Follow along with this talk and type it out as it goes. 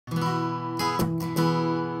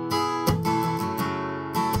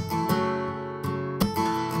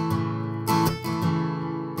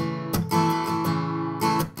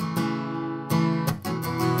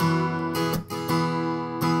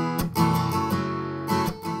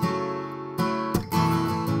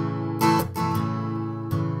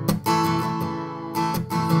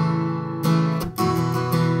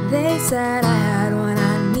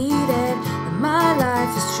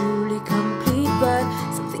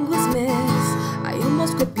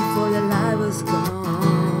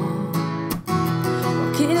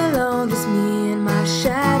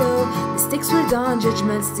done,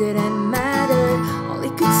 judgments didn't matter. Only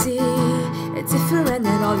could see a different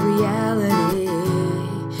and old reality.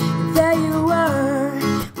 And there you were,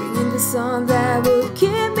 bringing the sun that would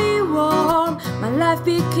keep me warm. My life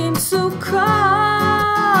became so cold.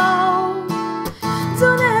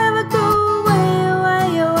 Don't ever go away,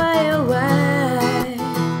 away, away, away.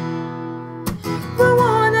 But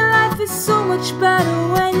one life is so much better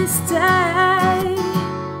when you stay.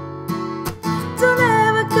 Don't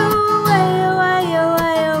ever go away, away,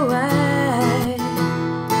 away, away.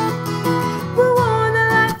 But one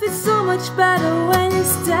life is so much better when you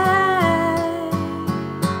stay.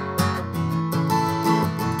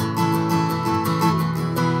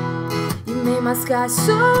 You made my sky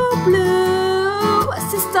so blue. I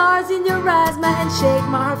see stars in your eyes, my hand shake,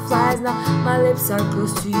 my heart flies. Now my lips are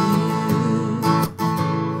close to you.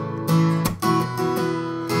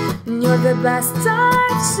 You're the best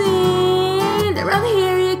I've seen. Around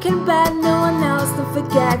here you can bet, no one else. Don't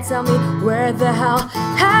forget, tell me, where the hell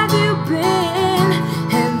have you been?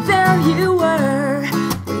 And there you were,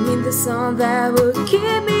 bringing the sun that would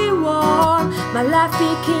keep me warm. My life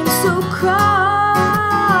became so cold.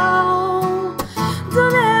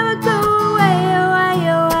 Don't ever go away, away,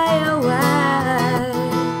 away, away.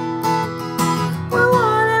 Well,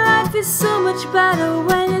 one life is so much better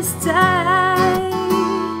when you stay.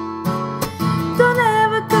 Don't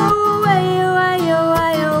ever go away, away,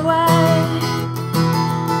 away, away.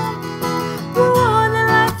 But one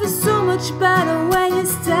life is so much better when you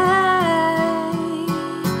stay.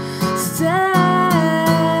 Stay.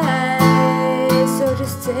 So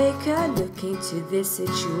just take a look into this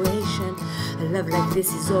situation. A love like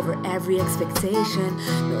this is over every expectation.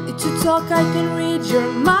 No need to talk, I can read your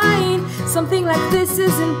mind. Something like this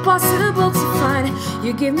is impossible to find.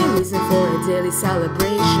 You give me reason for a daily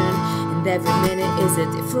celebration. Every minute is a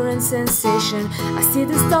different sensation. I see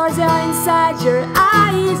the stars are inside your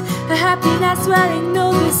eyes, a happiness wearing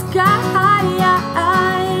no disguise.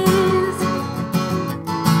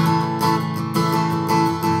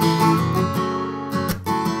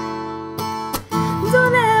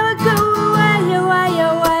 Don't ever go away, away,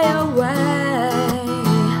 away, away.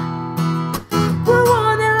 But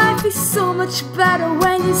one life is so much better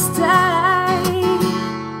when you stay.